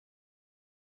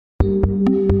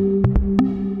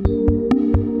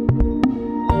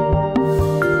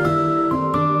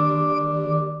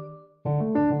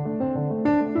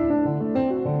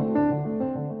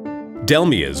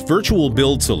DELMIA's virtual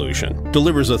build solution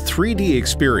delivers a 3D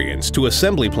experience to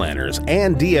assembly planners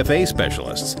and DFA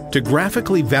specialists to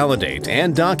graphically validate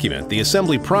and document the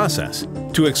assembly process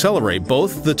to accelerate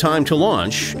both the time to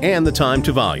launch and the time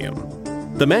to volume.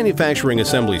 The manufacturing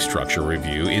assembly structure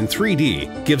review in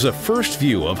 3D gives a first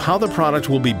view of how the product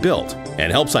will be built and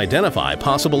helps identify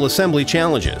possible assembly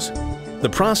challenges. The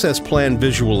process plan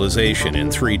visualization in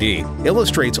 3D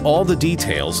illustrates all the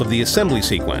details of the assembly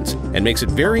sequence and makes it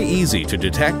very easy to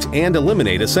detect and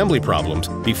eliminate assembly problems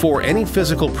before any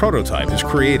physical prototype is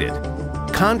created.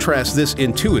 Contrast this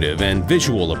intuitive and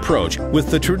visual approach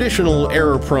with the traditional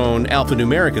error-prone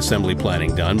alphanumeric assembly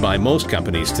planning done by most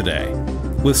companies today.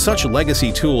 With such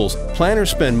legacy tools,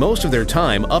 planners spend most of their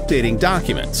time updating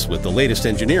documents with the latest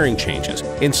engineering changes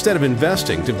instead of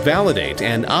investing to validate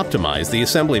and optimize the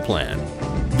assembly plan.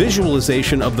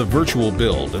 Visualization of the virtual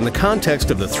build in the context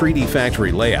of the 3D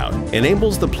factory layout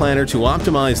enables the planner to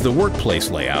optimize the workplace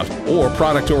layout or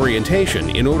product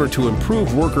orientation in order to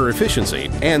improve worker efficiency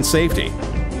and safety.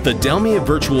 The DELMIA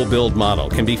virtual build model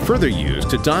can be further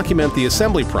used to document the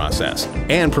assembly process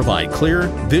and provide clear,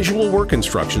 visual work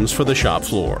instructions for the shop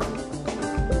floor.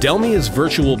 DELMIA's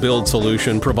virtual build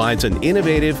solution provides an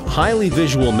innovative, highly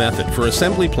visual method for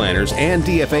assembly planners and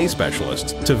DFA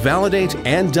specialists to validate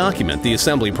and document the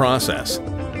assembly process.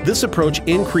 This approach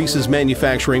increases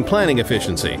manufacturing planning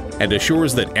efficiency and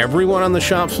assures that everyone on the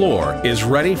shop floor is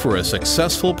ready for a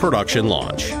successful production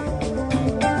launch.